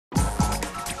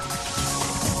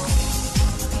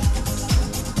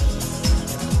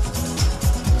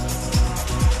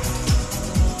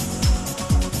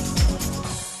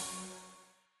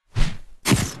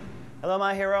Hello,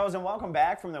 my heroes, and welcome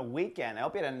back from the weekend. I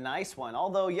hope you had a nice one,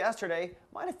 although yesterday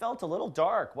might have felt a little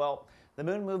dark. Well, the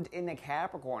moon moved into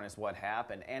Capricorn is what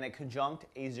happened, and it conjunct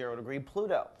a 0-degree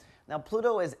Pluto. Now,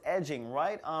 Pluto is edging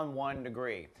right on 1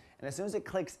 degree, and as soon as it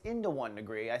clicks into 1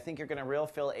 degree, I think you're going to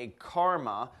feel a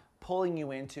karma pulling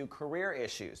you into career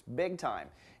issues, big time.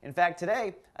 In fact,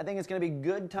 today, I think it's going to be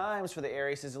good times for the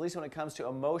Aries, at least when it comes to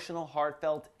emotional,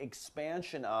 heartfelt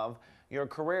expansion of your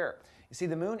career. You see,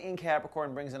 the moon in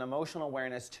Capricorn brings an emotional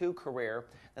awareness to career.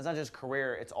 That's not just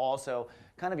career, it's also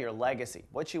kind of your legacy,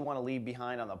 what you want to leave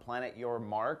behind on the planet, your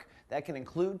mark. That can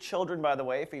include children, by the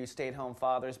way, for you stay-at-home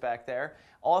fathers back there.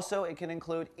 Also, it can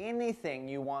include anything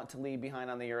you want to leave behind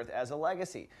on the earth as a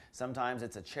legacy. Sometimes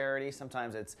it's a charity,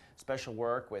 sometimes it's special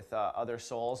work with other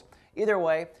souls. Either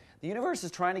way, the universe is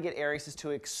trying to get Aries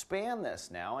to expand this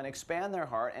now and expand their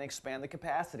heart and expand the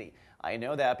capacity. I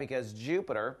know that because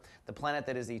Jupiter, the planet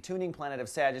that is the tuning planet of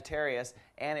Sagittarius,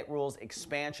 and it rules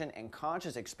expansion and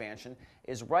conscious expansion,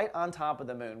 is right on top of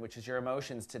the moon, which is your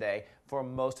emotions today, for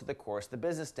most of the course of the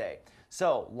business day.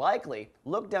 So, likely,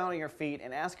 look down at your feet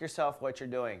and ask yourself what you're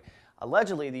doing.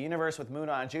 Allegedly, the universe with Moon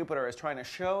on Jupiter is trying to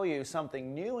show you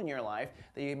something new in your life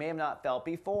that you may have not felt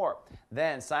before.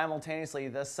 Then, simultaneously,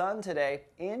 the Sun today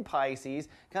in Pisces,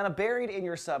 kind of buried in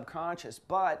your subconscious,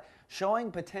 but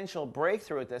showing potential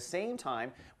breakthrough at the same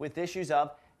time with issues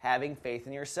of having faith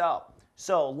in yourself.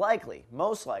 So likely,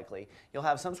 most likely, you'll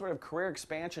have some sort of career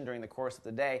expansion during the course of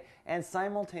the day, and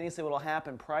simultaneously what will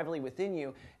happen privately within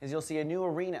you is you'll see a new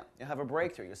arena, you'll have a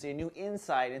breakthrough, you'll see a new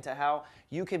insight into how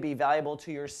you can be valuable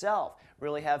to yourself,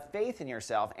 really have faith in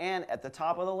yourself, and at the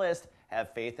top of the list,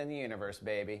 have faith in the universe,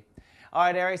 baby. All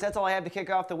right, Aries, that's all I have to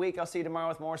kick off the week. I'll see you tomorrow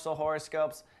with more soul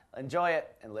horoscopes. Enjoy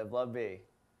it, and live, love, be.